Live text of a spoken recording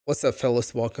What's up,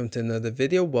 fellas? Welcome to another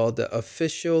video. Well, the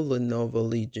official Lenovo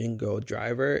Legion Go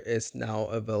driver is now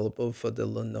available for the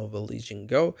Lenovo Legion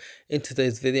Go. In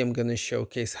today's video, I'm going to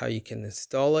showcase how you can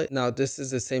install it. Now, this is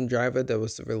the same driver that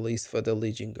was released for the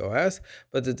Legion Go S,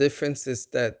 but the difference is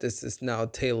that this is now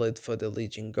tailored for the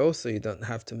Legion Go, so you don't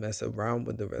have to mess around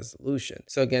with the resolution.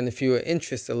 So again, if you are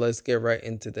interested, let's get right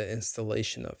into the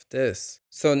installation of this.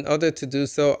 So in order to do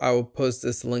so, I will post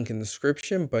this link in the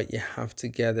description, but you have to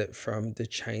get it from the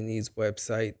Chinese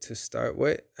website to start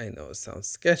with. I know it sounds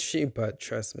sketchy, but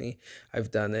trust me,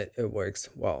 I've done it. It works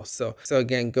well. So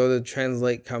again, go to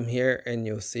translate, come here, and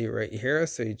you'll see right here.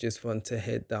 So you just want to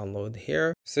hit download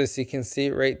here. So as you can see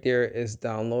right there is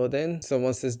downloading. So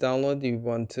once it's downloaded, you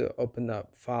want to open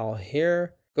up file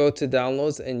here. Go to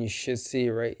downloads and you should see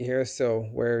right here. So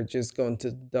we're just going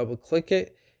to double click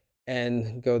it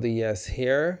and go to yes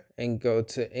here and go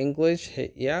to English,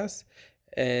 hit yes,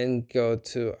 and go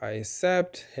to I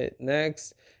accept, hit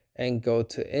next, and go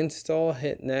to install,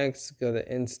 hit next, go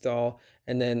to install,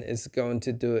 and then it's going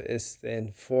to do its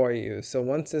thing for you. So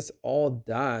once it's all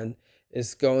done,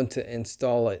 it's going to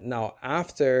install it. Now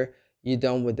after you're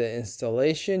done with the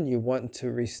installation, you want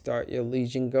to restart your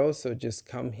Legion Go, so just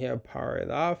come here, power it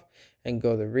off, and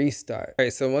go to restart. All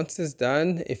right, so once it's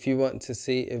done, if you want to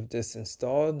see if this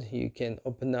installed, you can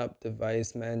open up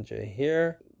device manager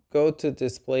here, go to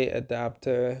display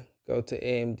adapter, go to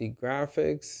AMD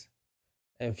graphics,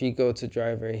 and if you go to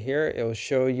driver here, it will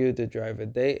show you the driver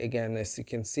date. Again, as you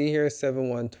can see here,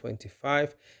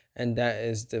 7/1/25, and that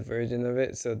is the version of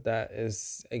it. So that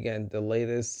is, again, the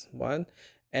latest one.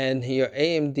 And your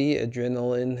AMD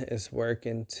Adrenalin is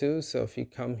working too. So if you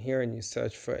come here and you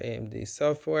search for AMD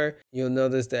software, you'll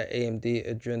notice that AMD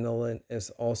Adrenalin is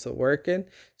also working.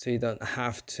 So you don't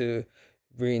have to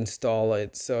reinstall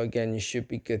it. So again, you should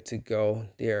be good to go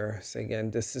there. So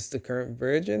again, this is the current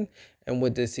version. And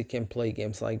with this, you can play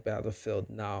games like Battlefield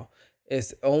now.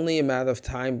 It's only a matter of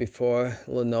time before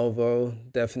Lenovo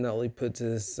definitely puts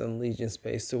this in Legion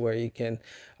space to where you can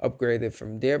upgrade it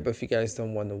from there. But if you guys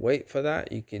don't want to wait for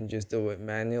that, you can just do it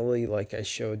manually like I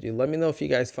showed you. Let me know if you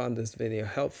guys found this video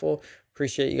helpful.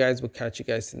 Appreciate you guys. We'll catch you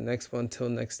guys in the next one. Till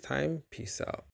next time, peace out.